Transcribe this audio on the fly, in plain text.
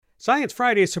Science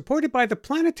Friday is supported by the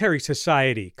Planetary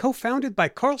Society. Co-founded by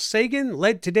Carl Sagan,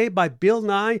 led today by Bill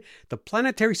Nye, the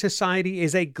Planetary Society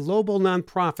is a global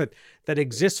nonprofit that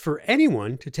exists for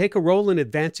anyone to take a role in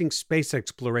advancing space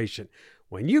exploration.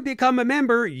 When you become a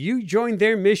member, you join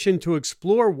their mission to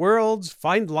explore worlds,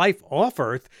 find life off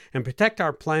Earth, and protect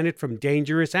our planet from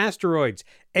dangerous asteroids.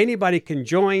 Anybody can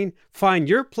join, find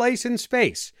your place in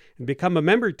space, and become a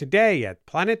member today at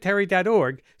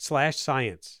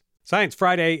planetary.org/science. Science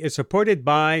Friday is supported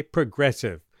by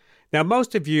Progressive. Now,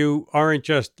 most of you aren't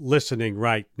just listening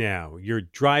right now. You're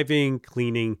driving,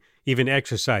 cleaning, even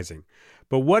exercising.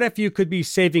 But what if you could be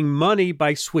saving money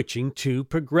by switching to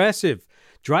Progressive?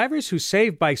 Drivers who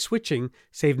save by switching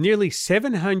save nearly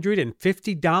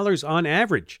 $750 on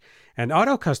average, and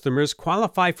auto customers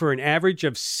qualify for an average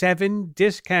of 7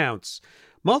 discounts.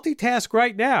 Multitask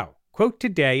right now. Quote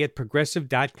today at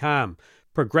Progressive.com.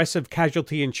 Progressive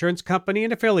Casualty Insurance Company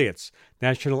and Affiliates.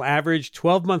 National average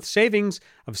 12-month savings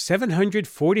of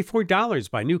 $744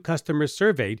 by new customers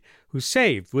surveyed who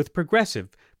saved with Progressive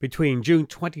between June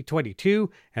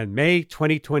 2022 and May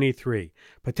 2023.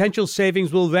 Potential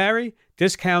savings will vary.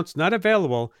 Discounts not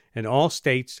available in all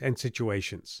states and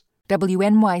situations.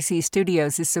 WNYC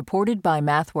Studios is supported by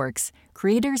MathWorks,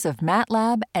 creators of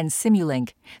MATLAB and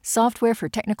Simulink, software for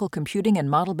technical computing and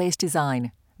model-based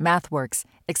design. MathWorks,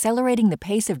 accelerating the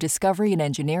pace of discovery in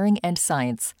engineering and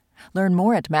science. Learn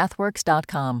more at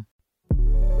mathworks.com.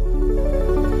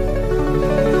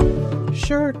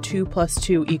 Sure, 2 +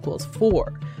 2 =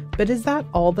 4, but is that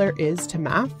all there is to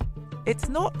math? It's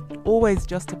not always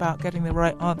just about getting the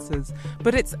right answers,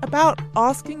 but it's about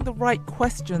asking the right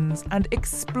questions and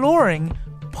exploring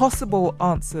possible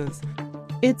answers.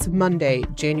 It's Monday,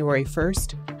 January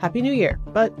 1st. Happy New Year,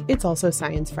 but it's also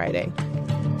Science Friday.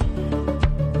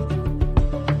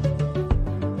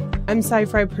 I'm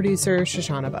Sci-Fi producer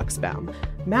Shoshana Buxbaum.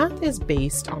 Math is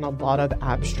based on a lot of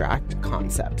abstract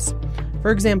concepts.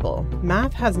 For example,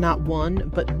 math has not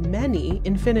one, but many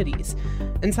infinities,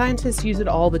 and scientists use it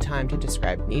all the time to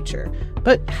describe nature.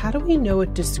 But how do we know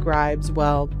it describes,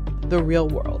 well, the real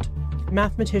world?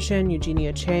 Mathematician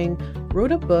Eugenia Chang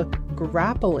wrote a book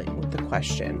grappling with the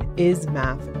question, is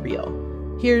math real?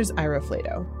 Here's Ira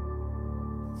Flato.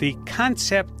 The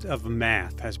concept of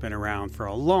math has been around for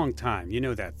a long time. You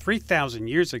know that. 3,000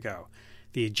 years ago,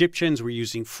 the Egyptians were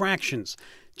using fractions.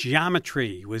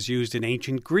 Geometry was used in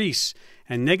ancient Greece,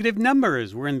 and negative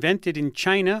numbers were invented in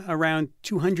China around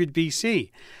 200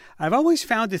 BC. I've always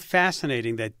found it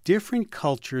fascinating that different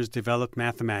cultures developed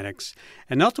mathematics,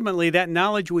 and ultimately that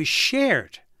knowledge was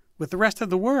shared with the rest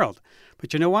of the world.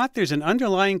 But you know what? There's an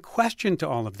underlying question to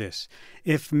all of this.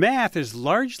 If math is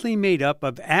largely made up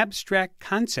of abstract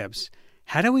concepts,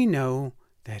 how do we know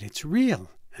that it's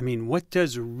real? I mean, what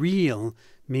does real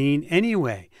mean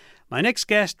anyway? My next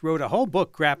guest wrote a whole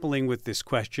book grappling with this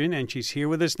question, and she's here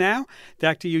with us now.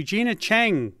 Dr. Eugenia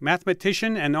Chang,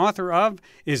 mathematician and author of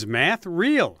Is Math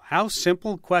Real? How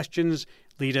Simple Questions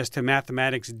Lead Us to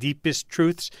Mathematics' Deepest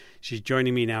Truths. She's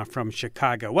joining me now from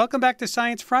Chicago. Welcome back to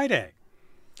Science Friday.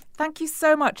 Thank you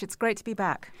so much. It's great to be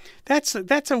back.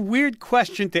 That's a weird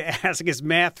question to ask. Is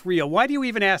math real? Why do you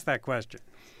even ask that question?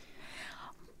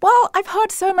 Well, I've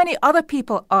heard so many other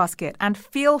people ask it and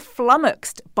feel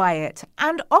flummoxed by it.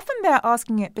 And often they're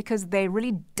asking it because they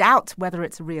really doubt whether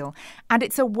it's real. And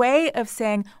it's a way of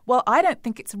saying, well, I don't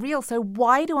think it's real, so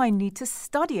why do I need to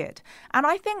study it? And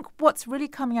I think what's really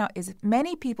coming out is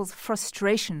many people's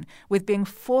frustration with being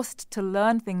forced to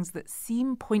learn things that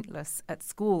seem pointless at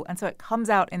school. And so it comes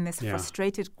out in this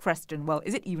frustrated question, well,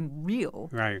 is it even real?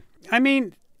 Right. I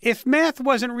mean, if math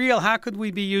wasn't real, how could we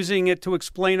be using it to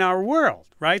explain our world,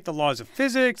 right? The laws of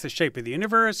physics, the shape of the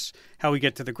universe, how we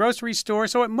get to the grocery store,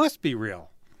 so it must be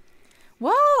real.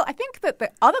 Well, I think that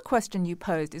the other question you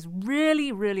posed is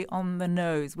really, really on the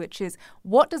nose, which is,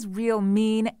 what does real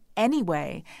mean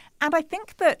anyway? And I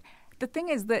think that the thing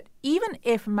is that even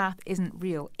if math isn't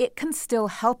real, it can still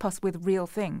help us with real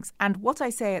things. And what I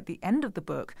say at the end of the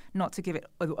book, not to give it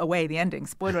away the ending,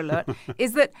 spoiler alert,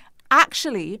 is that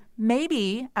actually,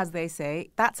 maybe, as they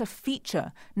say, that's a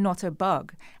feature, not a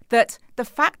bug. That the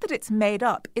fact that it's made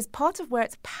up is part of where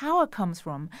its power comes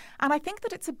from. And I think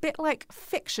that it's a bit like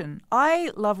fiction. I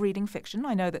love reading fiction.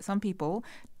 I know that some people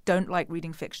don't like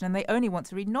reading fiction and they only want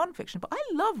to read nonfiction. But I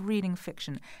love reading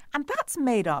fiction. And that's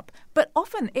made up. But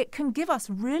often it can give us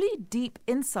really deep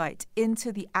insight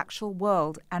into the actual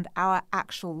world and our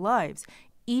actual lives.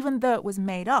 even though it was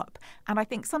made up. And I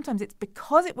think sometimes it's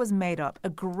because it was made up. A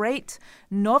great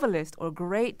novelist or a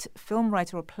great film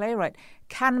writer or playwright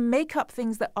can make up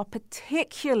things that are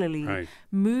particularly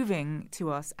moving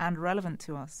to us and relevant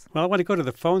to us. Well, I want to go to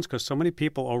the phones because so many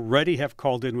people already have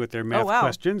called in with their math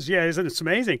questions. Yeah, isn't it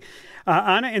amazing?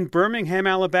 Anna in Birmingham,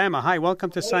 Alabama. Hi, welcome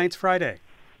to Science Friday.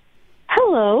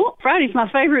 Hello. Friday's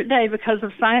my favorite day because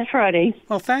of Science Friday.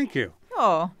 Well, thank you.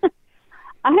 Oh.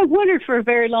 I have wondered for a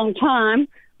very long time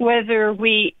whether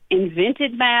we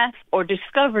invented math or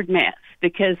discovered math,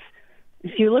 because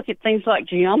if you look at things like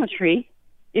geometry,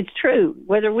 it's true.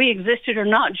 Whether we existed or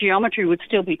not, geometry would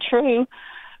still be true,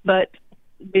 but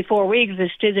before we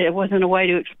existed, there wasn't a way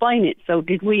to explain it. So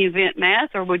did we invent math,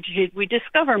 or did we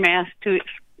discover math to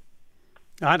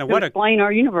explain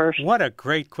our universe? What a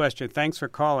great question. Thanks for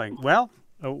calling. Well,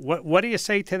 what do you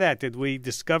say to that? Did we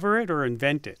discover it or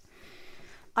invent it?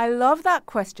 I love that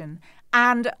question.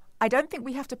 And I don't think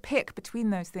we have to pick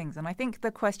between those things. And I think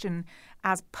the question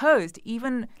as posed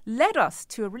even led us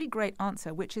to a really great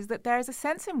answer, which is that there is a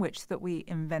sense in which that we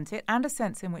invent it and a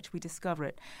sense in which we discover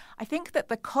it. I think that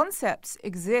the concepts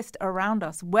exist around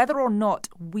us, whether or not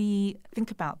we think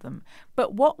about them.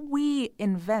 But what we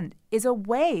invent is a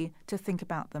way to think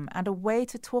about them and a way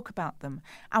to talk about them.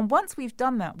 And once we've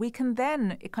done that, we can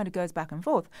then, it kind of goes back and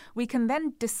forth, we can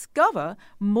then discover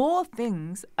more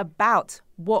things about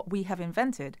what we have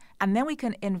invented, and then we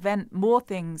can invent more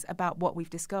things about what we've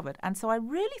discovered. And so I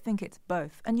really think it's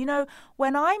both. And, you know,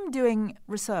 when I'm doing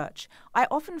research, I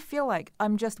often feel like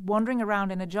I'm just wandering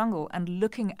around in a jungle and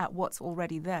looking at what's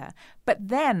already there. But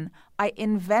then I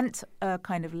invent a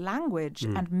kind of language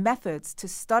and methods to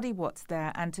study what's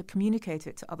there and to communicate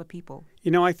it to other people. You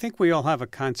know, I think we all have a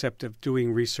concept of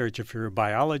doing research. If you're a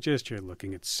biologist, you're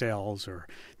looking at cells or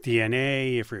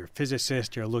DNA. If you're a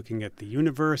physicist, you're looking at the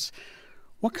universe.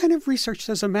 What kind of research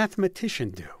does a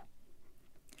mathematician do?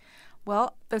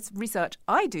 Well, the research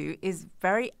I do is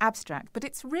very abstract, but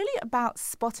it's really about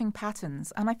spotting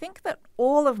patterns. And I think that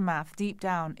all of math deep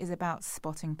down is about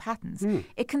spotting patterns.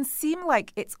 It can seem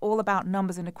like it's all about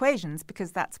numbers and equations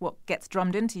because that's what gets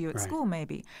drummed into you at school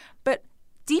maybe. But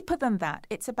deeper than that,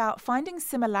 it's about finding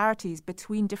similarities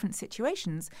between different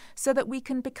situations so that we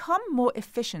can become more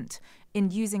efficient in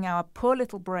using our poor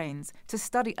little brains to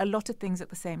study a lot of things at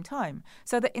the same time.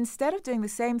 So that instead of doing the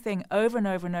same thing over and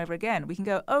over and over again, we can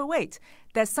go, oh, wait,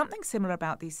 there's something similar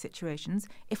about these situations.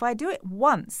 If I do it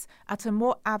once at a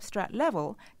more abstract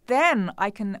level, then I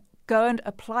can go and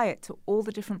apply it to all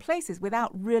the different places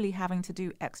without really having to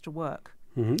do extra work.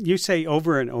 You say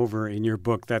over and over in your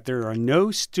book that there are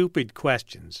no stupid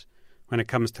questions when it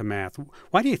comes to math.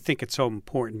 Why do you think it's so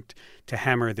important to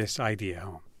hammer this idea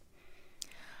home?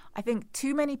 I think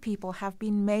too many people have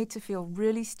been made to feel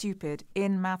really stupid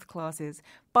in math classes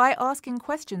by asking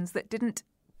questions that didn't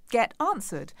get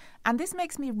answered. And this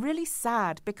makes me really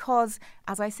sad because,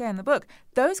 as I say in the book,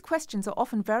 those questions are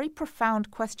often very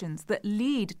profound questions that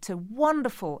lead to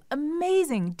wonderful,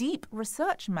 amazing, deep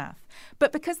research math.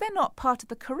 But because they're not part of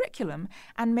the curriculum,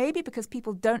 and maybe because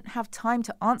people don't have time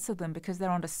to answer them because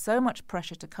they're under so much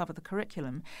pressure to cover the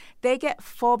curriculum, they get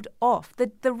fobbed off.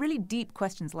 The really deep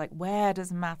questions like, where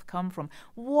does math come from?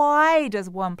 Why does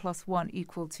 1 + 1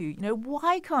 = 2? You know,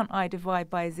 why can't I divide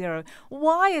by 0?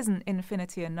 Why isn't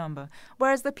infinity a number?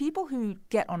 Whereas the people who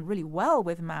get on really well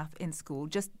with math in school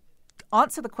just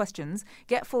answer the questions,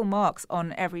 get full marks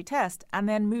on every test, and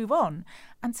then move on.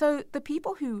 And so the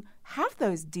people who have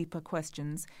those deeper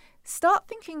questions start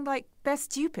thinking like they're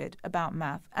stupid about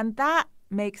math. And that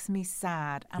makes me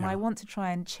sad, and I want to try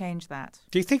and change that.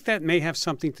 Do you think that may have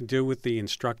something to do with the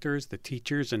instructors, the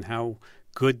teachers, and how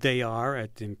good they are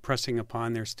at impressing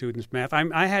upon their students math?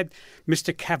 I had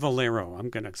Mr. Cavallero, I'm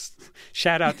going to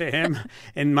shout out to him,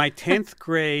 in my 10th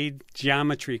grade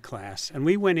geometry class. And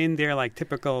we went in there like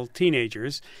typical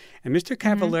teenagers. And Mr.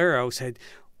 Cavallero said,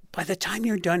 by the time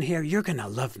you're done here, you're going to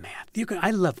love math.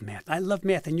 I love math. I love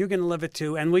math, and you're going to love it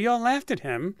too. And we all laughed at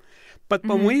him. But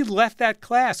when we left that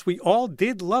class, we all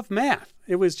did love math.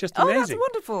 It was just amazing. Oh, that's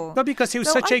wonderful. But because he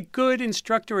was such a good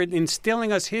instructor in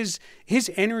instilling us his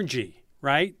energy,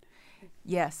 right?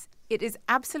 Yes. It is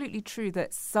absolutely true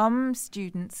that some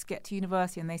students get to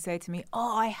university and they say to me,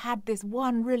 oh, I had this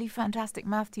one really fantastic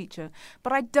math teacher,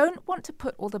 but I don't want to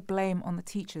put all the blame on the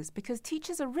teachers because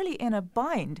teachers are really in a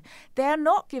bind. They are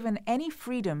not given any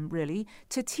freedom, really,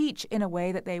 to teach in a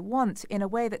way that they want, in a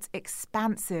way that's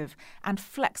expansive and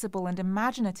flexible and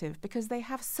imaginative because they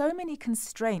have so many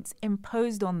constraints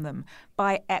imposed on them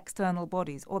by external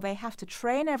bodies, or they have to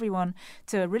train everyone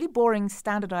to really boring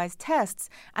standardized tests,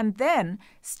 and then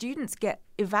students students get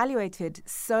evaluated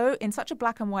in such a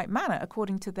black and white manner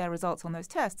according to their results on those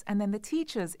tests, and then the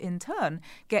teachers in turn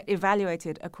get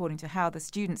evaluated according to how the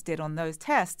students did on those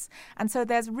tests. And so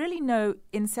there's really no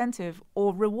incentive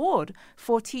or reward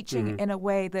for teaching in a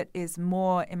way that is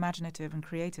more imaginative and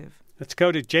creative. Let's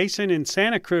go to Jason in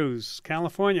Santa Cruz,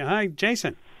 California. Hi,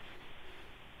 Jason.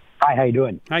 Hi, how you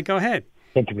doing? Hi, go ahead.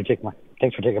 Thanks for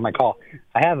taking my call.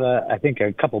 I have I think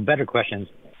a couple better questions.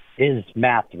 Is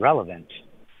math relevant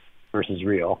versus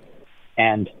real?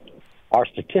 And are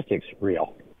statistics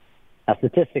real? Now,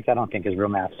 statistics I don't think is real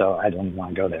math, so I don't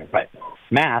want to go there. But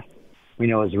math, we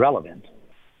know, is relevant.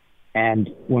 And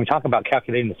when we talk about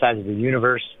calculating the size of the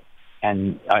universe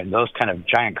and those kind of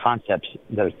giant concepts,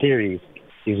 those theories,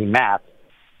 using math,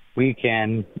 we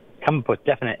can come up with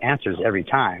definite answers every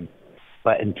time.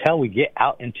 But until we get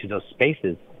out into those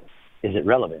spaces, is it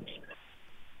relevant?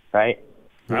 Right?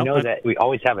 We know that we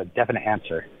always have a definite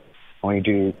answer when we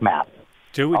do math.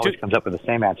 Always comes up with the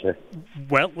same answer.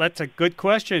 Well, that's a good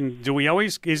question. Do we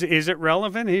always? Is it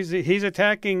relevant? He's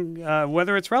attacking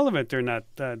whether it's relevant or not,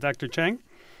 Dr. Cheng.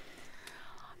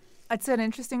 It's an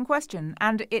interesting question,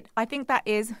 and I think that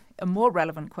is a more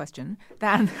relevant question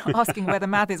than asking whether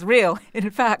math is real, in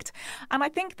fact. And I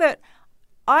think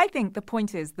the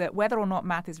point is that whether or not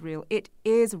math is real, it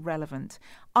is relevant.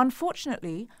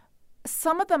 Unfortunately,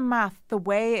 some of the math, the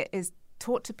way it is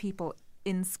taught to people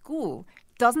in school,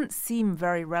 doesn't seem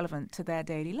very relevant to their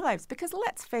daily lives. Because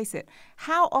let's face it,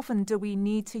 how often do we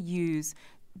need to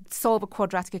solve a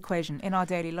quadratic equation in our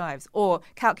daily lives or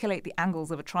calculate the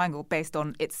angles of a triangle based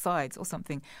on its sides or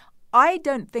something? I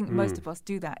don't think most of us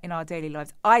do that in our daily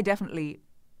lives. I definitely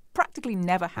practically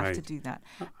never have to do that.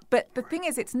 But the thing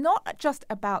is, it's not just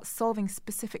about solving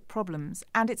specific problems,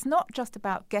 and it's not just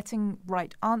about getting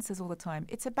right answers all the time.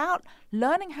 It's about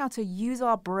learning how to use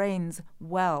our brains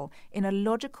well in a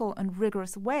logical and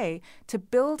rigorous way to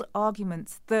build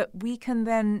arguments that we can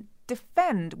then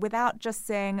defend without just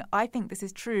saying, I think this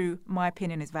is true, my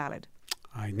opinion is valid.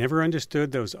 I never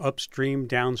understood those upstream,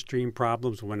 downstream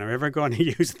problems when I'm ever going to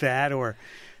use that, or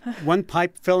one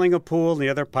pipe filling a pool and the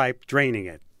other pipe draining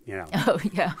it. You know, oh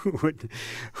yeah,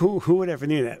 who would ever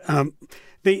need that?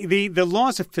 The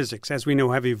laws of physics, as we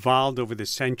know, have evolved over the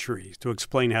centuries to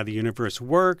explain how the universe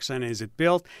works and is it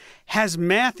built. Has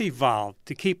math evolved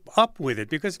to keep up with it?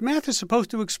 Because math is supposed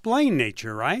to explain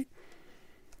nature, right?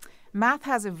 Math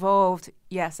has evolved,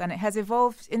 yes, and it has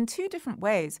evolved in two different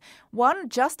ways. One,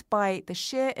 just by the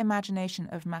sheer imagination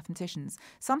of mathematicians.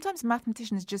 Sometimes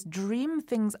mathematicians just dream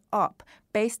things up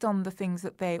based on the things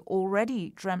that they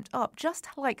already dreamt up, just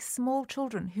like small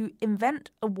children who invent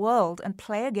a world and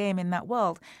play a game in that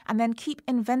world and then keep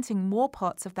inventing more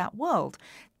parts of that world.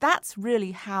 That's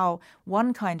really how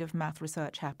one kind of math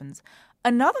research happens.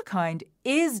 Another kind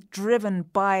is driven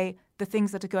by the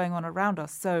things that are going on around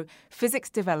us. So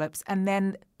physics develops, and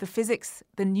then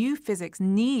the new physics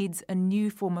needs a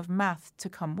new form of math to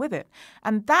come with it.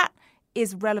 And that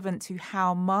is relevant to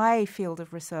how my field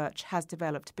of research has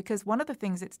developed, because one of the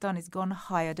things it's done is gone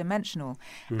higher dimensional.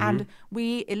 And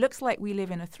it looks like we live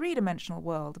in a three-dimensional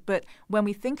world, but when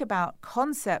we think about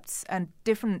concepts and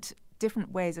different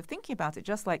ways of thinking about it,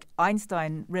 just like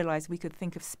Einstein realized we could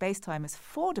think of space-time as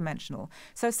four-dimensional.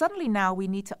 So suddenly now we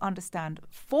need to understand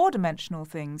four-dimensional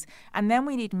things, and then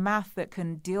we need math that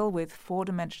can deal with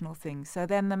four-dimensional things. So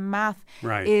then the math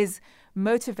is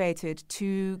motivated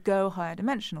to go higher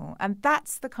dimensional. And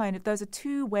that's those are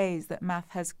two ways that math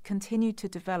has continued to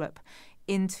develop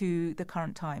into the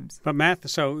current times. But math,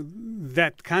 so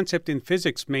that concept in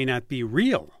physics may not be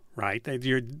real. Right?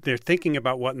 They're thinking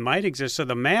about what might exist, so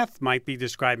the math might be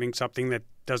describing something that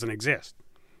doesn't exist.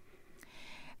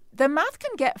 The math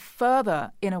can get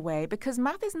further in a way because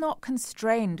math is not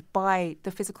constrained by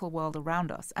the physical world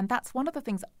around us. And that's one of the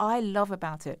things I love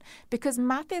about it, because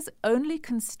math is only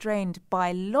constrained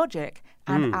by logic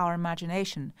and our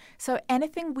imagination. So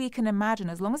anything we can imagine,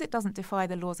 as long as it doesn't defy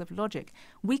the laws of logic,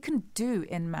 we can do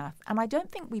in math. And I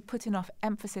don't think we put enough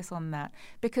emphasis on that,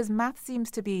 because math seems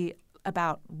to be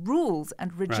about rules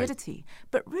and rigidity,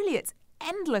 but really it's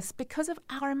endless because of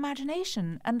our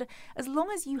imagination. And as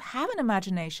long as you have an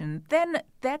imagination, then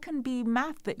there can be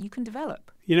math that you can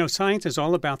develop. You know, science is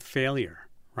all about failure,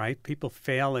 right? People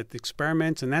fail at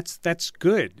experiments, and that's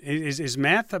good. Is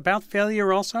math about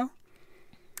failure also?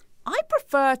 I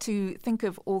prefer to think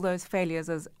of all those failures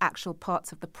as actual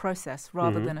parts of the process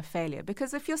rather than a failure,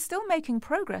 because if you're still making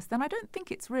progress, then I don't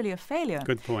think it's really a failure.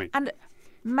 Good point. And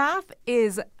math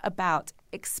is about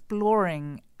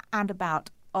exploring and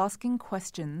about asking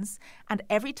questions. And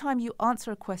every time you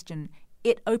answer a question,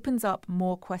 it opens up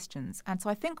more questions. And so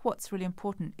I think what's really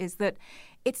important is that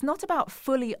it's not about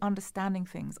fully understanding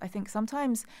things. I think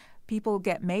sometimes people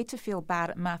get made to feel bad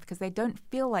at math because they don't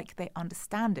feel like they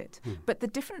understand it. But the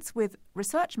difference with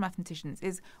research mathematicians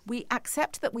is we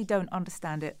accept that we don't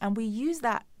understand it, and we use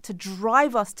that to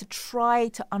drive us to try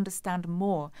to understand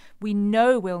more. We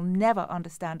know we'll never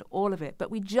understand all of it, but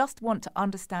we just want to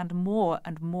understand more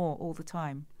and more all the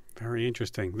time. Very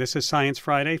interesting. This is Science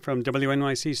Friday from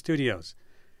WNYC Studios.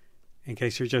 In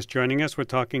case you're just joining us, we're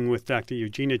talking with Dr.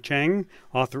 Eugenia Cheng,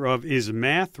 author of Is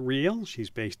Math Real? She's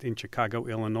based in Chicago,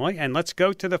 Illinois. And let's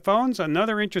go to the phones.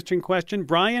 Another interesting question.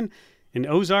 Brian in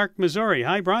Ozark, Missouri.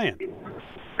 Hi, Brian.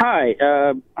 Hi.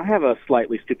 I have a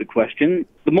slightly stupid question.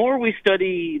 The more we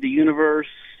study the universe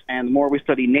and the more we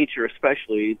study nature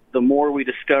especially, the more we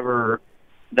discover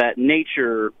that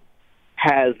nature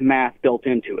has math built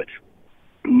into it.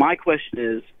 My question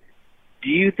is, do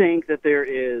you think that there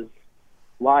is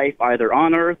life either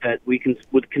on Earth that we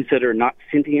would consider not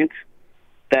sentient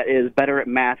that is better at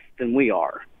math than we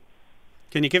are?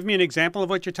 Can you give me an example of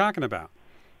what you're talking about?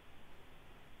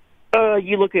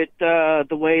 You look at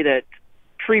the way that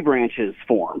tree branches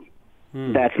form.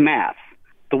 That's math.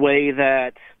 The way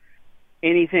that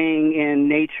anything in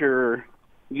nature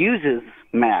uses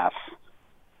math.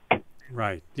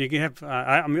 Right. You have.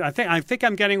 I think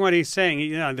I'm getting what he's saying.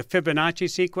 You know, the Fibonacci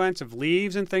sequence of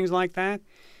leaves and things like that.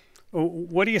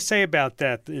 What do you say about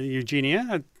that,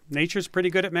 Eugenia? Nature's pretty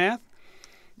good at math?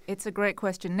 It's a great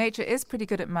question. Nature is pretty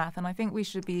good at math, and I think we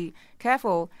should be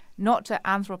careful not to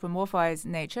anthropomorphize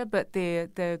nature. But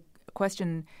the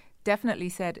question definitely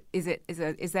said, is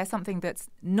there something that's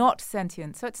not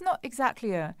sentient? So it's not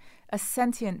exactly a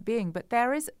sentient being, but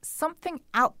there is something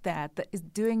out there that is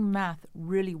doing math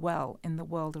really well in the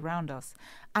world around us.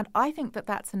 And I think that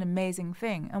that's an amazing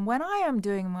thing. And when I am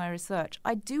doing my research,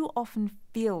 I do often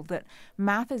feel that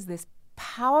math is this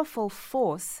powerful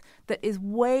force that is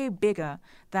way bigger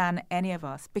than any of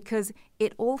us because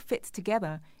it all fits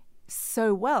together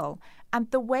so well. And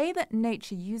the way that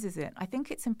nature uses it, I think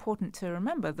it's important to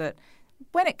remember that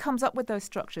when it comes up with those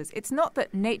structures, it's not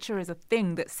that nature is a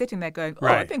thing that's sitting there going, oh,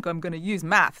 I think I'm going to use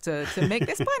math to make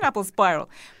this pineapple spiral.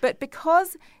 But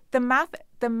because the math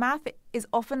is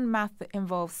often math that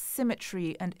involves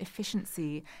symmetry and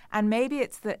efficiency, and maybe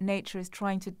it's that nature is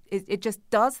trying to, it just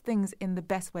does things in the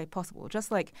best way possible.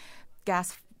 Just like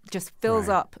gas just fills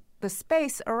up the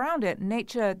space around it,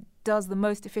 nature does the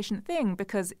most efficient thing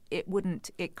because it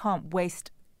can't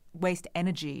waste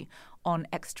energy on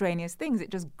extraneous things. It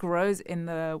just grows in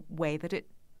the way that it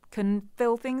can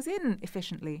fill things in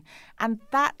efficiently. And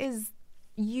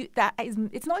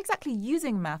it's not exactly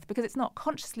using math because it's not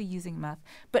consciously using math,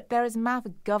 but there is math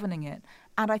governing it.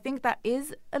 And I think that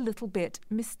is a little bit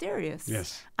mysterious.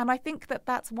 Yes. And I think that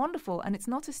that's wonderful. And it's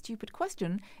not a stupid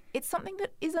question. It's something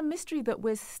that is a mystery that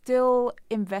we're still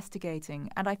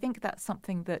investigating. And I think that's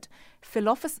something that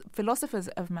philosophers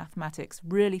of mathematics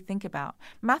really think about.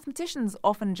 Mathematicians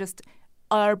often just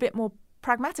are a bit more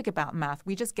pragmatic about math.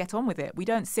 We just get on with it. We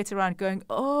don't sit around going,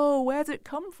 oh, where's it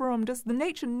come from? Does the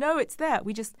nature know it's there?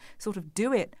 We just sort of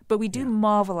do it. But we do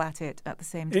marvel at it at the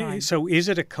same time. So is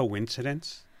it a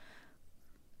coincidence?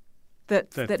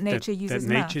 That nature uses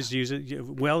math.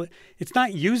 Well, it's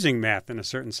not using math in a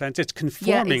certain sense. It's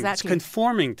conforming. Exactly. It's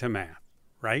conforming to math,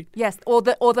 right? Yes, or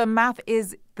the math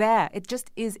is there. It just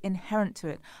is inherent to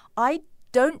it. I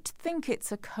don't think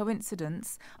it's a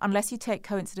coincidence unless you take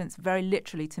coincidence very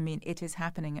literally to mean it is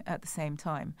happening at the same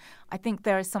time. I think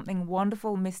there is something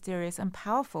wonderful, mysterious, and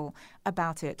powerful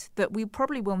about it that we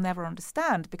probably will never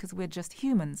understand because we're just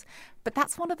humans. But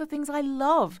that's one of the things I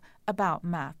love about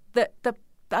math.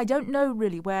 I don't know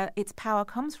really where its power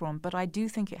comes from, but I do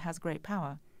think it has great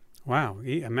power. Wow,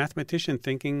 a mathematician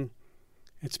thinking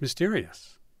it's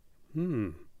mysterious.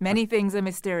 Many things are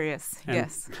mysterious,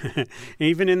 yes.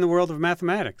 Even in the world of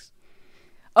mathematics.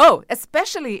 Oh,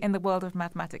 especially in the world of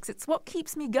mathematics. It's what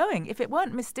keeps me going. If it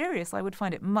weren't mysterious, I would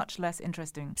find it much less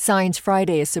interesting. Science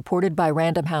Friday is supported by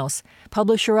Random House,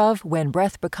 publisher of When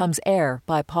Breath Becomes Air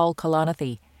by Paul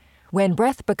Kalanithi. When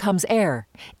Breath Becomes Air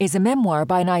is a memoir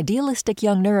by an idealistic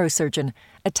young neurosurgeon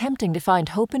attempting to find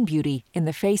hope and beauty in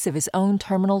the face of his own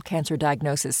terminal cancer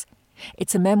diagnosis.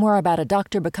 It's a memoir about a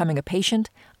doctor becoming a patient,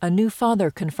 a new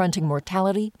father confronting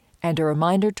mortality, and a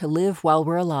reminder to live while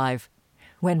we're alive.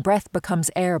 When Breath Becomes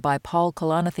Air by Paul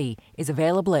Kalanithi is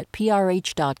available at prh.com/air.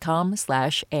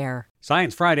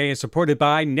 Science Friday is supported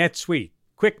by NetSuite.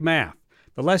 Quick math.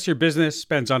 The less your business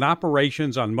spends on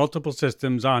operations, on multiple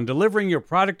systems, on delivering your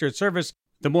product or service,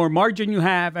 the more margin you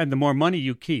have and the more money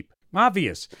you keep.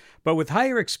 Obvious. But with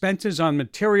higher expenses on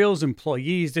materials,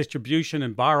 employees, distribution,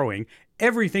 and borrowing,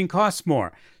 everything costs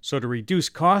more. So to reduce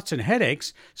costs and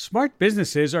headaches, smart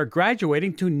businesses are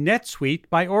graduating to NetSuite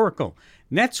by Oracle.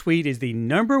 NetSuite is the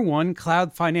 #1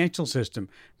 cloud financial system,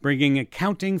 bringing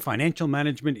accounting, financial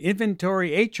management,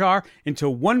 inventory, HR into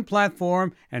one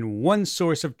platform and one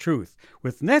source of truth.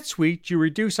 With NetSuite, you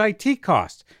reduce IT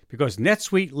costs because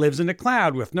NetSuite lives in the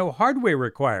cloud with no hardware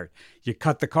required. You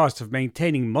cut the cost of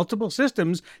maintaining multiple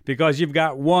systems because you've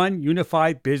got one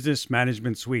unified business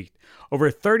management suite.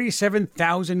 Over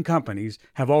 37,000 companies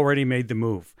have already made the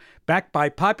move. Backed by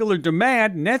popular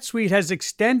demand, NetSuite has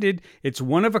extended its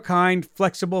one-of-a-kind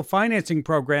flexible financing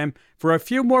program for a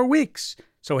few more weeks.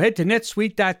 So head to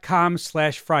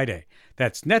netsuite.com/Friday.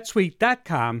 That's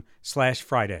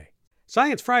netsuite.com/Friday.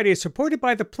 Science Friday is supported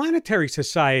by the Planetary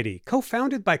Society.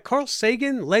 Co-founded by Carl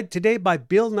Sagan, led today by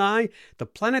Bill Nye, the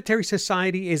Planetary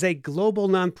Society is a global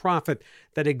nonprofit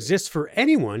that exists for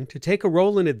anyone to take a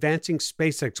role in advancing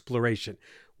space exploration.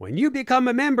 When you become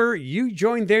a member, you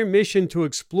join their mission to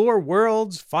explore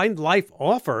worlds, find life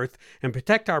off Earth, and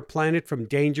protect our planet from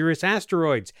dangerous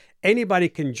asteroids. Anybody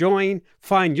can join.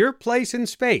 Find your place in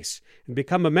space and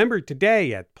become a member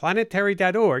today at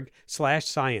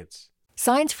planetary.org/science.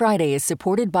 Science Friday is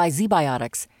supported by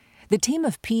ZBiotics. The team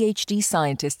of PhD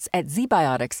scientists at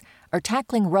ZBiotics are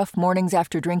tackling rough mornings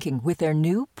after drinking with their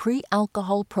new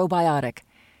pre-alcohol probiotic.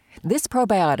 This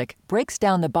probiotic breaks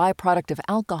down the byproduct of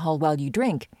alcohol while you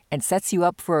drink and sets you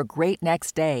up for a great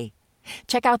next day.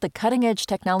 Check out the cutting-edge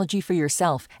technology for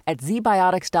yourself at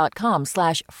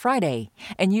zbiotics.com/Friday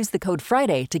and use the code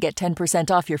Friday to get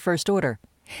 10% off your first order.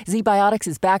 ZBiotics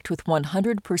is backed with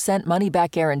 100%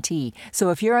 money-back guarantee,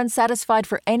 so if you're unsatisfied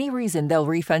for any reason, they'll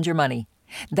refund your money.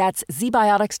 That's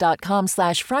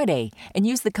zbiotics.com/Friday and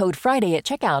use the code Friday at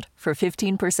checkout for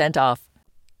 15% off.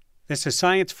 This is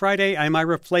Science Friday. I'm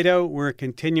Ira Flato. We're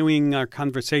continuing our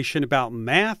conversation about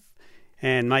math.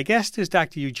 And my guest is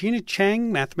Dr. Eugenia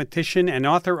Cheng, mathematician and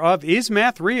author of Is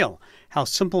Math Real? How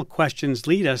Simple Questions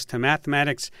Lead Us to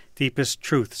Mathematics' Deepest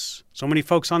Truths. So many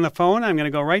folks on the phone. I'm going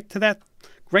to go right to the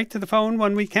phone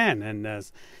when we can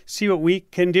and see what we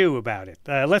can do about it.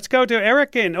 Let's go to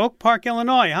Eric in Oak Park,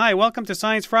 Illinois. Hi, welcome to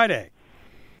Science Friday.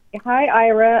 Hi,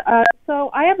 Ira. So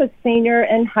I have a senior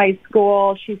in high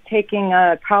school. She's taking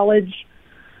college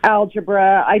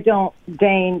algebra. I don't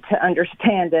deign to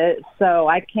understand it, so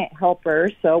I can't help her.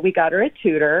 So we got her a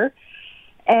tutor.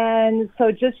 And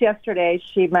so just yesterday,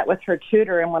 she met with her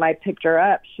tutor, and when I picked her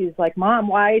up, she's like, Mom,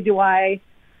 why do I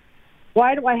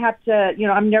have to,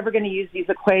 I'm never going to use these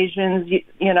equations.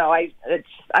 I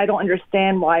don't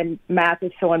understand why math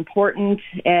is so important.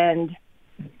 And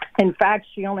in fact,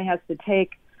 she only has to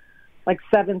take like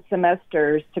 7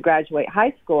 semesters to graduate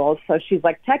high school. So she's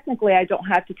like, technically, I don't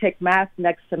have to take math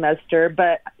next semester,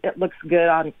 but it looks good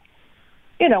on,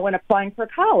 when applying for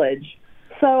college.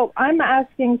 So I'm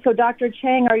asking, so Dr.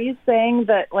 Cheng, are you saying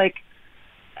that like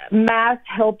math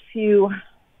helps you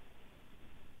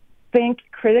think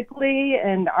critically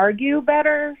and argue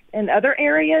better in other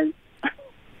areas?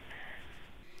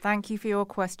 Thank you for your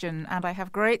question, and I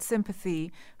have great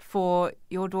sympathy for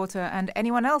your daughter and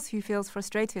anyone else who feels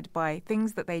frustrated by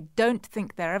things that they don't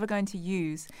think they're ever going to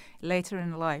use later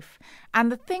in life.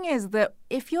 And the thing is that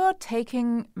if you're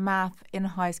taking math in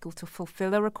high school to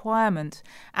fulfill a requirement,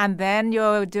 and then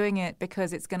you're doing it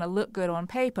because it's going to look good on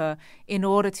paper in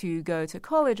order to go to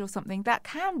college or something, that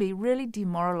can be really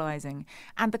demoralizing.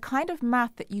 And the kind of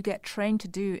math that you get trained to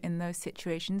do in those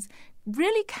situations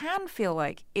really can feel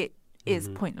like it is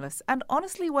pointless. And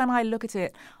honestly, when I look at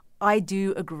it, I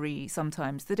do agree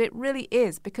sometimes that it really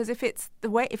is, because if it's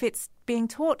being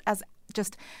taught as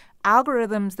just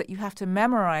algorithms that you have to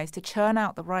memorize to churn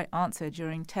out the right answer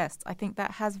during tests, I think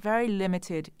that has very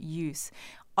limited use.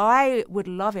 I would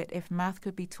love it if math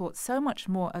could be taught so much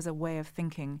more as a way of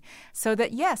thinking, so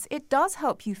that, yes, it does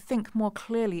help you think more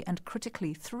clearly and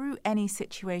critically through any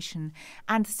situation,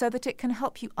 and so that it can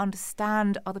help you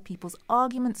understand other people's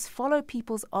arguments, follow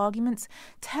people's arguments,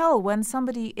 tell when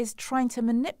somebody is trying to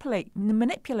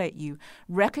manipulate you,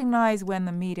 recognize when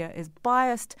the media is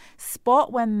biased,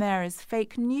 spot when there is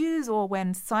fake news or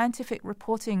when scientific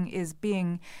reporting is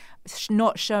being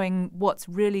not showing what's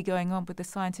really going on with the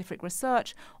scientific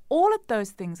research. All of those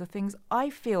things are things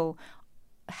I feel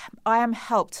I am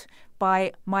helped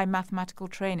by my mathematical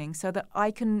training, so that I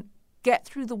can get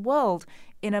through the world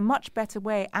in a much better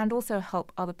way and also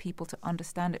help other people to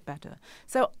understand it better.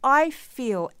 So I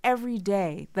feel every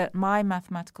day that my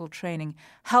mathematical training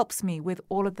helps me with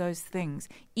all of those things,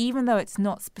 even though it's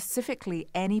not specifically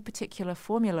any particular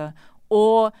formula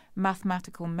or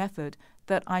mathematical method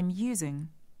that I'm using.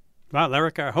 Wow,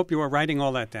 Erica, I hope you were writing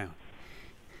all that down.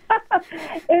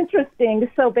 Interesting.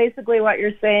 So basically what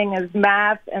you're saying is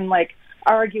math and like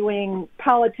arguing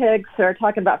politics or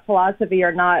talking about philosophy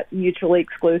are not mutually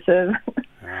exclusive.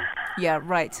 Yeah,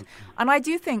 right. And I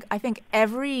think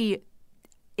every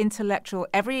intellectual,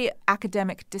 every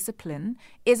academic discipline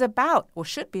is about, or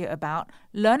should be about,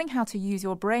 learning how to use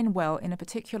your brain well in a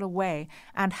particular way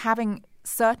and having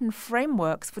certain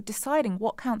frameworks for deciding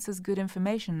what counts as good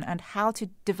information and how to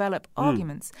develop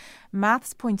arguments.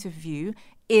 Math's point of view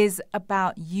is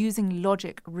about using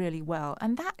logic really well.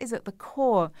 And that is at the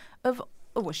core of,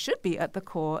 or should be at the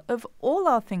core of all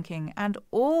our thinking and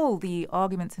all the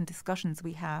arguments and discussions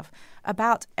we have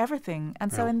about everything.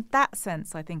 And so in that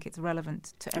sense, I think it's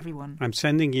relevant to everyone. I'm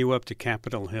sending you up to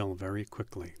Capitol Hill very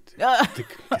quickly to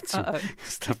get some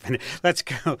stuff in it. Let's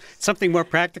go. Something more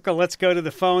practical. Let's go to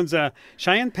the phones.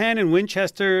 Cheyenne Penn in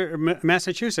Winchester,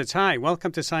 Massachusetts. Hi.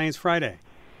 Welcome to Science Friday.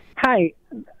 Hi.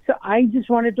 So I just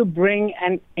wanted to bring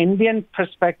an Indian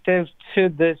perspective to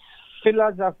this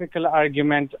philosophical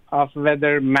argument of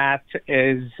whether math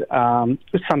is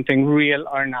something real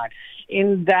or not.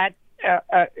 In that,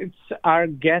 it's our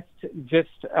guest just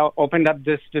opened up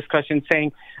this discussion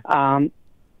saying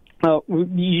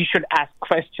you should ask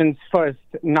questions first,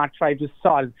 not try to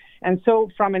solve. And so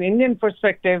from an Indian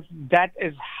perspective, that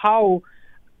is how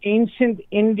ancient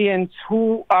Indians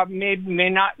who may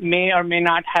or may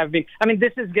not have been. I mean,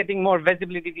 this is getting more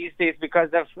visibility these days because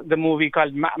of the movie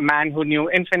called Man Who Knew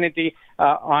Infinity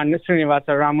on Srinivasa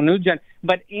Ramanujan.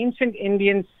 But ancient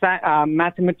Indian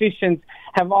mathematicians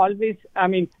have always,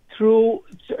 through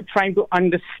trying to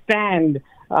understand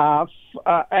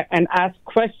and ask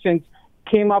questions,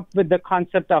 came up with the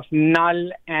concept of null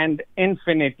and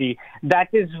infinity. That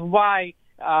is why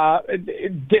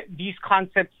these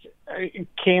concepts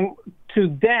came to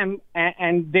them,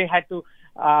 and they had to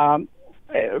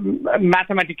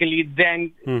mathematically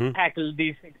then tackle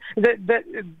these things.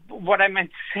 What I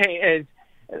meant to say is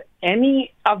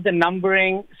any of the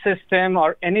numbering system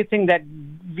or anything that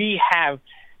we have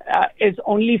is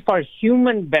only for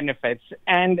human benefits.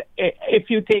 And if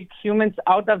you take humans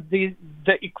out of the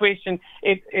equation,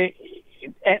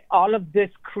 all of this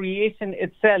creation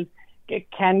itself,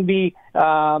 it can be,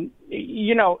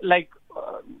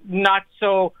 not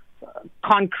so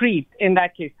concrete in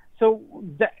that case. So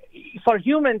for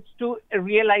humans to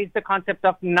realize the concept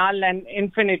of null and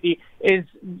infinity is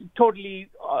totally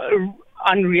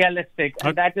unrealistic.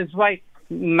 And that is why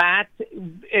math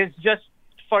is just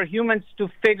for humans to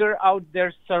figure out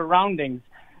their surroundings.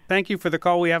 Thank you for the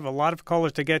call. We have a lot of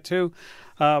callers to get to.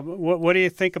 What do you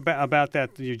think about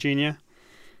that, Eugenia?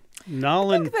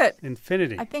 Null and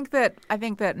infinity. I think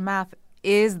that math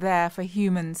is there for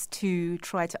humans to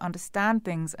try to understand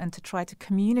things and to try to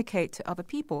communicate to other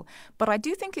people. But I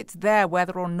do think it's there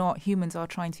whether or not humans are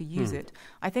trying to use it.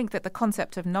 I think that the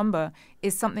concept of number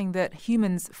is something that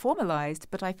humans formalized,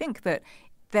 but I think that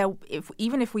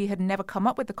even if we had never come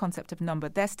up with the concept of number,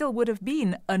 there still would have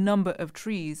been a number of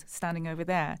trees standing over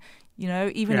there,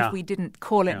 even if we didn't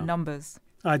call it numbers.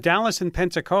 Dallas in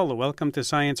Pensacola, welcome to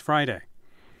Science Friday.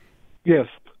 Yes,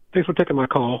 thanks for taking my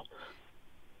call.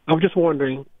 I was just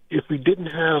wondering, if we didn't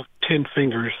have 10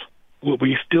 fingers, would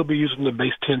we still be using the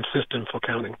base 10 system for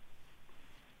counting?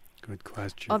 Good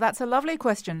question. Oh, that's a lovely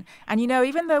question. And,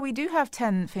 even though we do have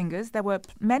 10 fingers, there were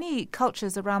many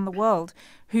cultures around the world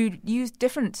who used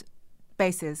different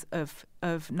bases of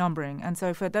numbering. And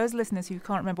so for those listeners who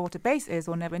can't remember what a base is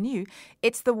or never knew,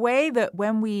 it's the way that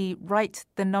when we write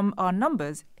our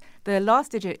numbers, the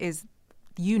last digit is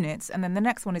units, and then the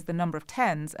next one is the number of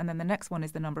tens, and then the next one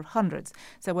is the number of hundreds.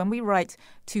 So when we write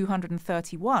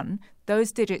 231,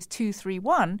 those digits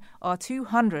 231 are 2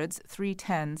 hundreds, 3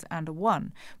 tens, and a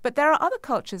 1. But there are other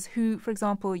cultures who, for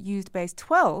example, used base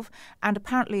 12, and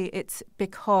apparently it's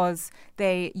because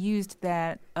they used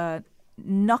their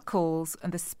knuckles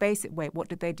and the space. Wait, what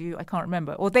did they do? I can't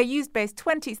remember. Or they used base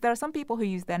 20s. There are some people who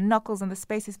used their knuckles and the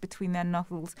spaces between their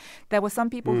knuckles. There were some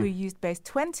people who used base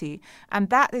 20, and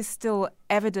that is still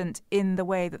evident in the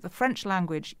way that the French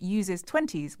language uses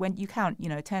 20s when you count,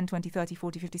 10, 20, 30,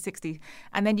 40, 50, 60,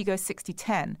 and then you go 60,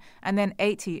 10, and then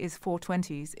 80 is 4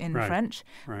 20s in French,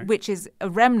 which is a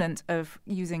remnant of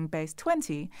using base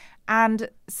 20. And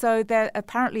so there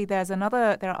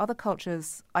are other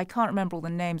cultures, I can't remember all the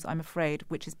names, I'm afraid,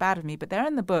 which is bad of me, but they're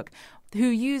in the book, who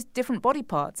use different body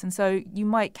parts. And so you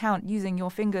might count using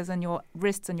your fingers and your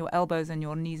wrists and your elbows and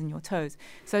your knees and your toes.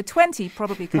 So 20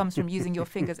 probably comes from using your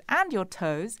fingers and your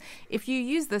toes. If you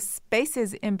use the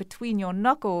spaces in between your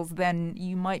knuckles, then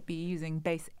you might be using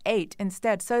base 8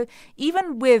 instead. So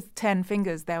even with 10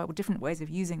 fingers, there are different ways of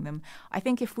using them. I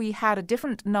think if we had a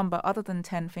different number other than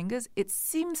 10 fingers, it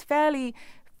seems fairly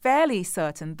fairly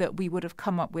certain that we would have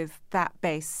come up with that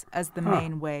base as the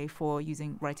main way for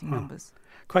writing numbers.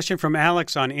 Question from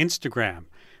Alex on Instagram.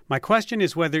 My question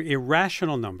is whether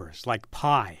irrational numbers like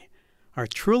pi are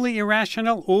truly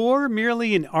irrational or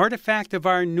merely an artifact of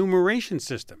our numeration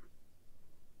system.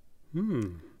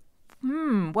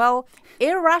 Well,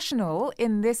 irrational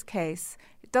in this case,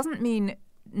 it doesn't mean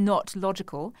not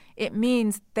logical. It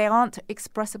means they aren't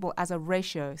expressible as a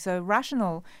ratio. So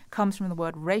rational comes from the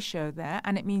word ratio there,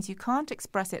 and it means you can't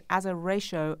express it as a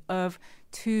ratio of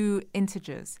two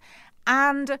integers.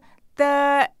 And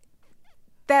those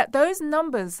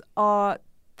numbers are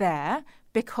there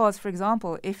because, for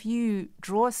example, if you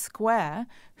draw a square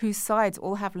whose sides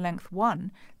all have length 1,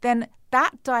 then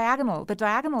the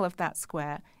diagonal of that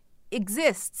square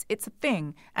exists, it's a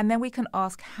thing, and then we can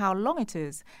ask how long it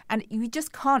is. And we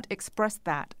just can't express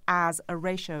that as a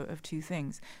ratio of two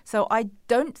things. So I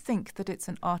don't think that it's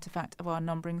an artifact of our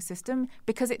numbering system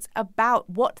because it's about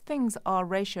what things are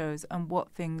ratios and what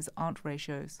things aren't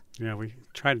ratios. Yeah, we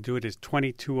try to do it as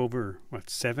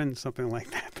 22/7, something like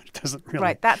that, but it doesn't really.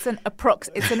 Right, it's an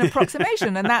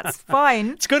approximation, and that's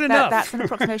fine. It's good enough. That's an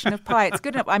approximation of pi. It's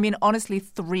good enough. I mean, honestly,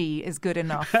 3 is good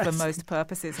enough for most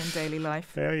purposes in daily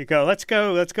life. There you go. Let's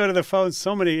go to the phone.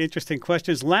 So many interesting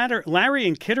questions. Larry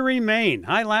in Kittery, Maine.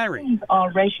 Hi, Larry.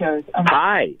 Are ratios.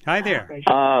 Hi. Hi there.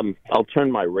 I'll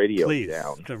turn my radio Please.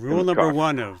 down. The rule number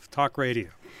 1 of talk radio.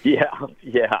 Yeah,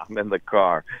 I'm in the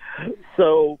car.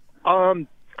 So,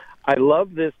 I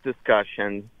love this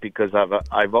discussion because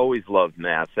I've always loved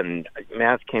math, and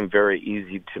math came very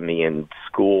easy to me in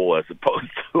school as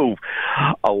opposed to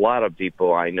a lot of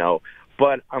people I know.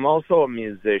 But I'm also a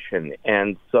musician,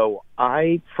 and so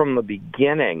I, from the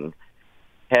beginning,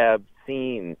 have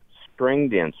seen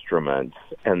stringed instruments,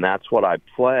 and that's what I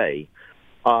play,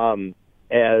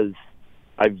 as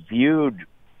I viewed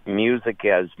music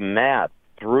as math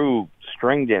through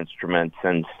stringed instruments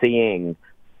and seeing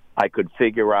I could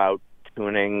figure out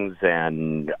tunings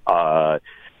and,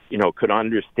 could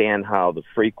understand how the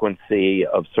frequency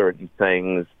of certain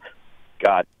things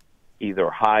got either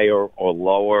higher or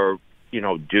lower,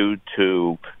 due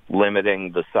to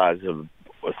limiting the size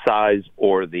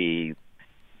or the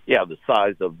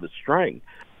size of the string.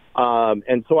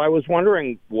 And so I was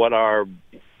wondering what our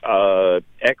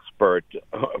expert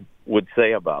would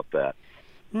say about that.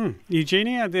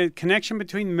 Eugenia, the connection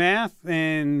between math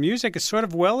and music is sort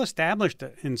of well established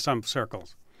in some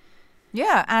circles.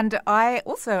 Yeah, and I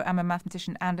also am a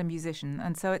mathematician and a musician,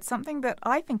 and so it's something that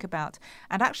I think about.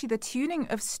 And actually, the tuning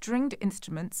of stringed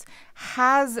instruments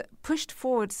has pushed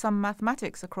forward some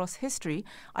mathematics across history.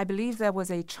 I believe there was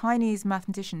a Chinese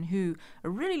mathematician who, a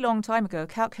really long time ago,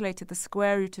 calculated the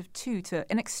square root of 2 to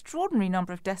an extraordinary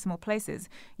number of decimal places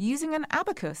using an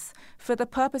abacus for the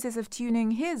purposes of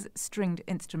tuning his stringed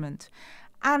instrument.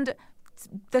 And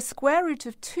the square root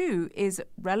of 2 is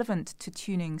relevant to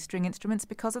tuning string instruments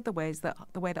because of the way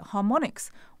that harmonics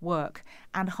work.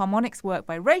 And harmonics work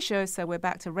by ratios, so we're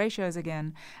back to ratios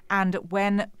again. And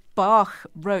when Bach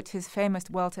wrote his famous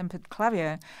Well-Tempered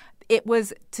Clavier, it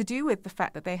was to do with the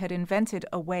fact that they had invented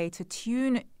a way to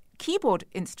tune keyboard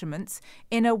instruments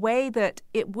in a way that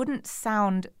it wouldn't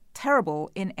sound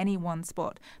terrible in any one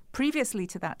spot. Previously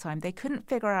to that time, they couldn't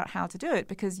figure out how to do it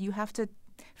because you have to,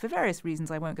 for various reasons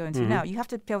I won't go into now, you have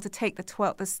to be able to take the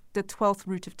 12th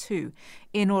root of 2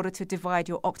 in order to divide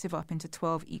your octave up into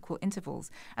 12 equal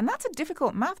intervals. And that's a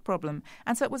difficult math problem.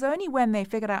 And so it was only when they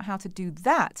figured out how to do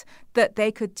that that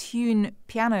they could tune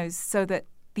pianos so that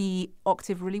the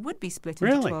octave really would be split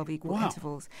into 12 equal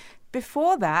intervals.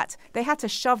 Before that, they had to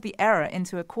shove the error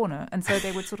into a corner, and so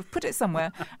they would sort of put it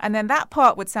somewhere, and then that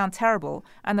part would sound terrible,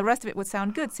 and the rest of it would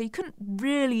sound good. So you couldn't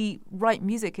really write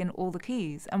music in all the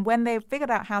keys. And when they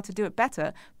figured out how to do it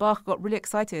better, Bach got really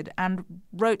excited and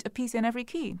wrote a piece in every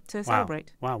key to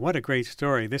celebrate. Wow, what a great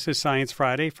story. This is Science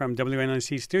Friday from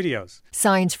WNYC Studios.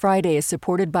 Science Friday is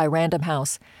supported by Random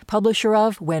House, publisher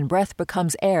of When Breath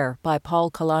Becomes Air by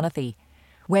Paul Kalanithi.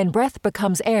 When Breath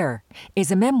Becomes Air is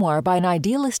a memoir by an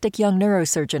idealistic young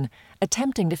neurosurgeon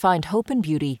attempting to find hope and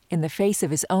beauty in the face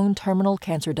of his own terminal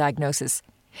cancer diagnosis.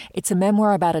 It's a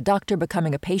memoir about a doctor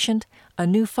becoming a patient, a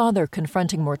new father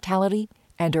confronting mortality,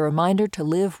 and a reminder to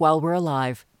live while we're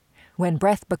alive. When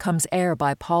Breath Becomes Air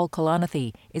by Paul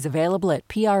Kalanithi is available at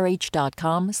prh.com/air.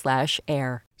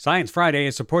 Science Friday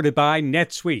is supported by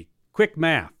NetSuite. Quick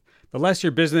math. The less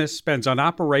your business spends on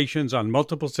operations, on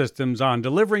multiple systems, on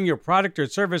delivering your product or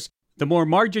service, the more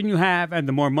margin you have and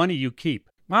the more money you keep.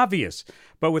 Obvious.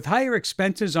 But with higher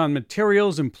expenses on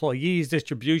materials, employees,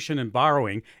 distribution, and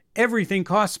borrowing, everything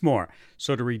costs more.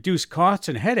 So to reduce costs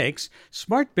and headaches,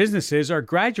 smart businesses are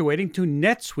graduating to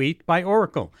NetSuite by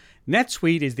Oracle.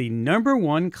 NetSuite is the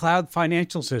 #1 cloud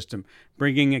financial system,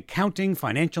 bringing accounting,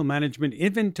 financial management,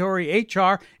 inventory,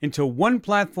 HR into one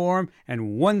platform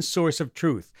and one source of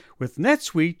truth. With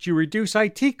NetSuite, you reduce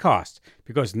IT costs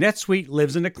because NetSuite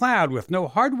lives in the cloud with no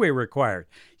hardware required.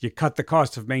 You cut the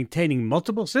cost of maintaining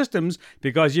multiple systems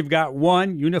because you've got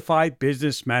one unified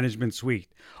business management suite.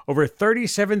 Over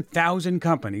 37,000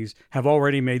 companies have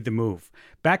already made the move.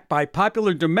 Backed by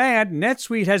popular demand,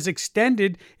 NetSuite has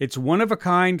extended its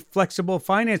one-of-a-kind flexible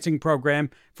financing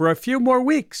program for a few more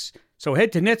weeks. So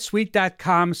head to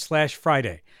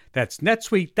netsuite.com/Friday. That's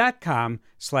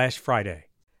netsuite.com/Friday.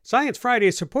 Science Friday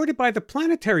is supported by the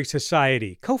Planetary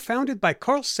Society. Co-founded by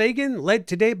Carl Sagan, led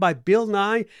today by Bill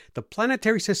Nye, the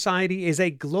Planetary Society is a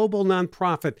global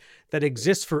nonprofit that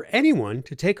exists for anyone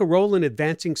to take a role in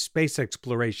advancing space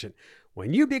exploration.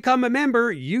 When you become a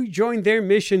member, you join their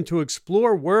mission to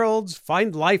explore worlds,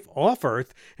 find life off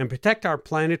Earth, and protect our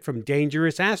planet from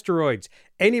dangerous asteroids.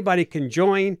 Anybody can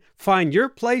join. Find your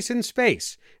place in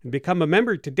space and become a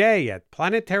member today at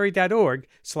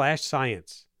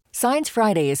planetary.org/science. Science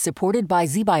Friday is supported by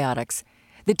ZBiotics.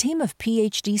 The team of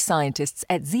PhD scientists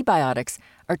at ZBiotics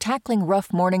are tackling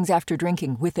rough mornings after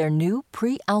drinking with their new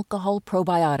pre-alcohol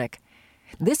probiotic.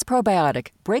 This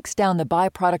probiotic breaks down the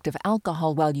byproduct of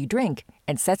alcohol while you drink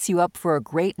and sets you up for a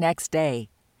great next day.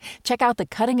 Check out the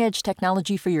cutting-edge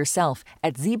technology for yourself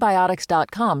at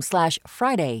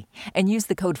zbiotics.com/Friday and use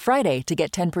the code Friday to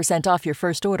get 10% off your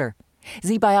first order.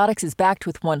 ZBiotics is backed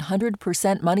with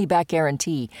 100% money-back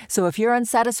guarantee, so if you're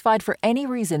unsatisfied for any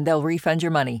reason, they'll refund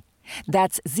your money.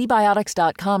 That's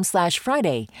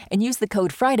zbiotics.com/Friday and use the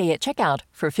code Friday at checkout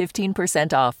for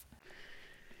 15% off.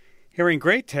 Hearing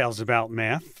great tales about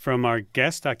math from our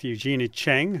guest, Dr. Eugenia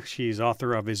Cheng. She's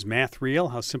author of Is Math Real?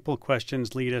 How Simple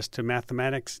Questions Lead Us to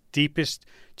Mathematics' Deepest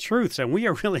Truths. And we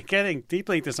are really getting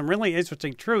deeply into some really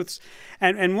interesting truths.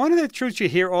 And one of the truths you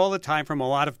hear all the time from a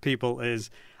lot of people is,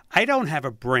 I don't have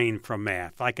a brain for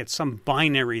math. Like it's some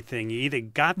binary thing. You either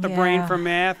got the brain for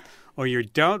math or you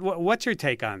don't. What's your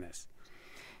take on this?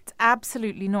 It's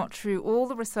absolutely not true. All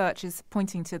the research is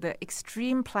pointing to the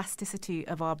extreme plasticity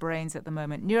of our brains at the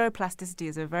moment. Neuroplasticity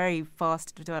is a very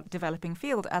fast developing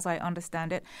field, as I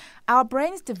understand it. Our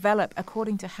brains develop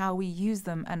according to how we use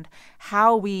them and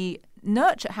how we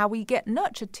get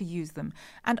nurtured to use them.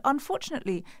 And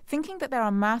unfortunately, thinking that there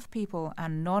are math people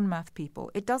and non-math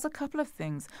people, it does a couple of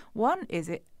things. One is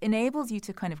it enables you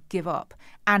to kind of give up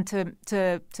and to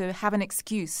have an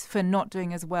excuse for not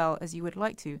doing as well as you would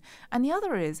like to. And the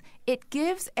other is it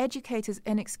gives educators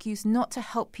an excuse not to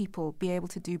help people be able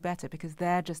to do better because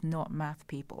they're just not math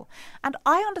people. And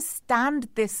I understand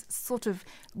this sort of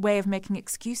way of making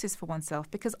excuses for oneself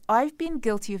because I've been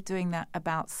guilty of doing that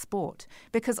about sport,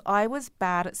 because I was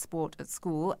bad at sport at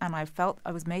school and I felt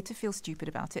I was made to feel stupid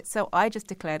about it. So I just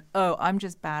declared, I'm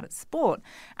just bad at sport.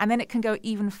 And then it can go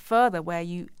even further where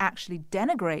you actually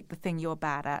denigrate the thing you're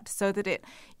bad at so that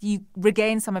you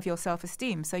regain some of your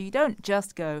self-esteem. So you don't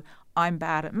just go, I'm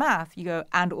bad at math. You go,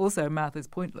 and also math is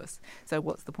pointless. So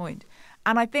what's the point?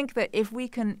 And I think that if we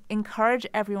can encourage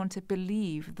everyone to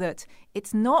believe that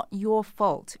it's not your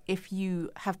fault if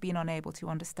you have been unable to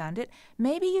understand it,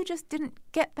 maybe you just didn't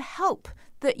get the help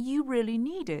that you really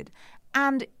needed.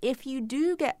 And if you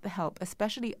do get the help,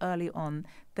 especially early on,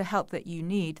 the help that you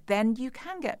need, then you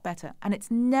can get better. And it's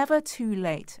never too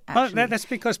late, actually. Well, that's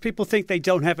because people think they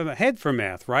don't have a head for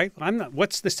math, right?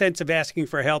 What's the sense of asking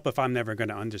for help if I'm never going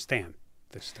to understand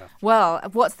this stuff? Well,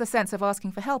 what's the sense of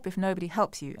asking for help if nobody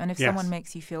helps you and if someone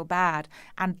makes you feel bad?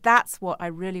 And that's what I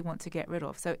really want to get rid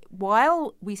of. So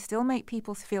while we still make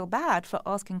people feel bad for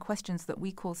asking questions that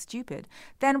we call stupid,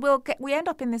 then we end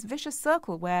up in this vicious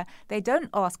circle where they don't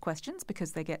ask questions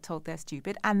because they get told they're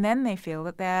stupid, and then they feel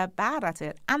that they're bad at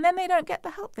it, and then they don't get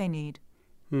the help they need.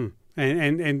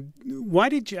 And why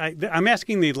did you? I'm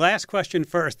asking the last question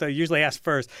first. I usually ask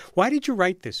first. Why did you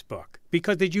write this book?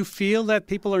 Because did you feel that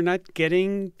people are not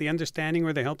getting the understanding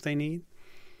or the help they need?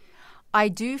 I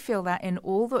do feel that in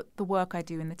all the work I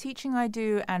do, in the teaching I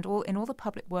do, and in all the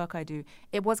public work I do,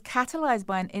 it was catalyzed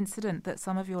by an incident that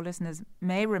some of your listeners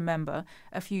may remember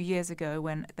a few years ago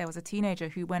when there was a teenager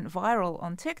who went viral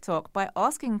on TikTok by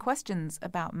asking questions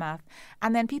about math,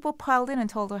 and then people piled in and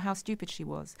told her how stupid she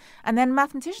was. And then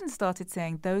mathematicians started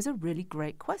saying, those are really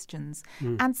great questions.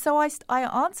 And so I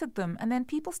answered them, and then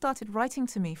people started writing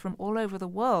to me from all over the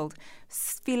world,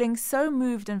 feeling so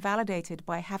moved and validated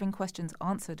by having questions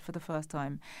answered for the first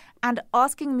time and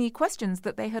asking me questions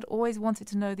that they had always wanted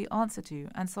to know the answer to.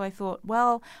 And so I thought,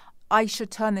 well, I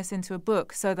should turn this into a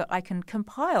book so that I can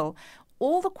compile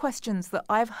all the questions that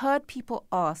I've heard people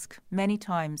ask many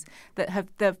times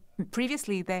that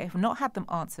previously they have not had them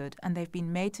answered and they've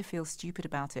been made to feel stupid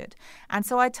about it. And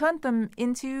so I turned them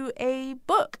into a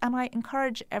book, and I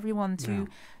encourage everyone to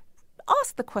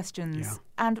ask the questions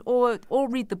or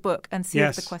read the book and see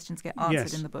if the questions get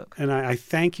answered in the book. And I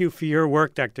thank you for your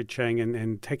work, Dr. Cheng,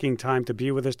 and taking time to be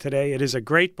with us today. It is a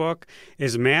great book.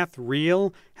 Is Math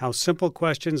Real? How Simple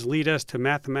Questions Lead Us to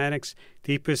Mathematics'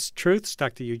 Deepest Truths.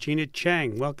 Dr. Eugenia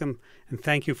Cheng, welcome, and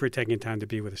thank you for taking time to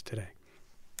be with us today.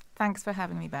 Thanks for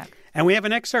having me back. And we have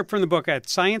an excerpt from the book at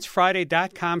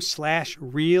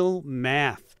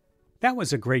sciencefriday.com/realmath. That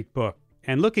was a great book.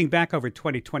 And looking back over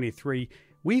 2023,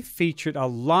 we've featured a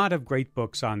lot of great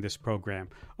books on this program,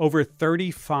 over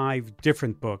 35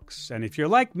 different books. And if you're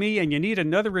like me and you need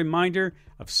another reminder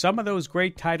of some of those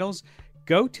great titles,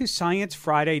 go to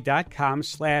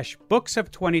sciencefriday.com/books of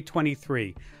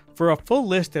 2023 for a full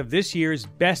list of this year's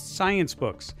best science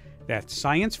books. That's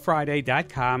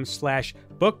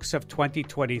sciencefriday.com/books of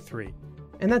 2023.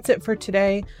 And that's it for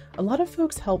today. A lot of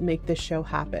folks helped make this show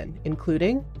happen,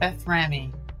 including Beth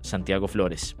Ramy, Santiago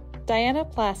Flores, Diana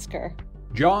Plasker,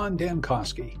 John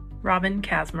Dankowski, Robin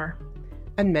Kazmer,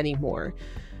 and many more.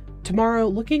 Tomorrow,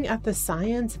 looking at the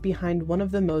science behind one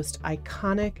of the most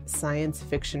iconic science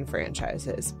fiction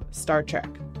franchises, Star Trek.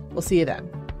 We'll see you then.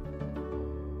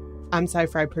 I'm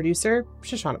Sci-Fi producer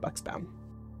Shoshana Buxbaum.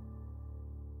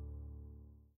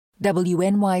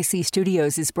 WNYC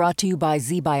Studios is brought to you by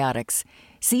ZBiotics.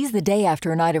 Seize the day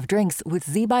after a night of drinks with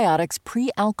ZBiotics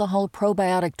pre-alcohol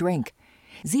probiotic drink.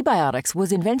 ZBiotics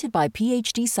was invented by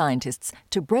PhD scientists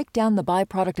to break down the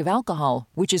byproduct of alcohol,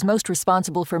 which is most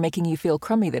responsible for making you feel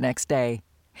crummy the next day.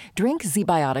 Drink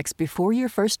ZBiotics before your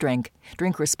first drink,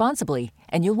 drink responsibly,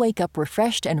 and you'll wake up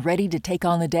refreshed and ready to take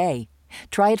on the day.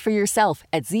 Try it for yourself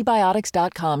at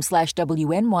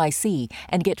zbiotics.com/WNYC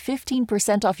and get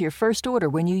 15% off your first order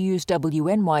when you use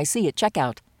WNYC at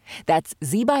checkout. That's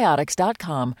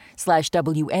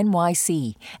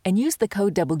zbiotics.com/WNYC and use the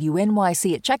code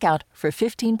WNYC at checkout for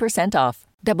 15% off.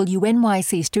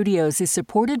 WNYC Studios is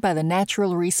supported by the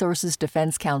Natural Resources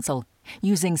Defense Council.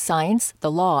 Using science,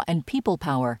 the law, and people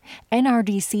power,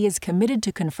 NRDC is committed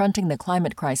to confronting the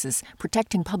climate crisis,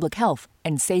 protecting public health,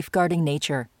 and safeguarding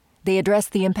nature. They address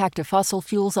the impact of fossil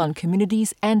fuels on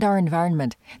communities and our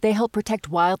environment. They help protect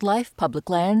wildlife, public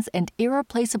lands, and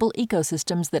irreplaceable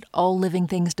ecosystems that all living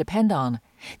things depend on.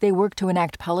 They work to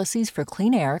enact policies for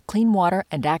clean air, clean water,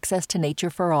 and access to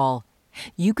nature for all.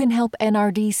 You can help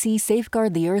NRDC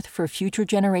safeguard the Earth for future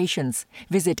generations.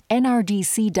 Visit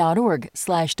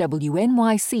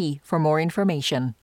nrdc.org/WNYC for more information.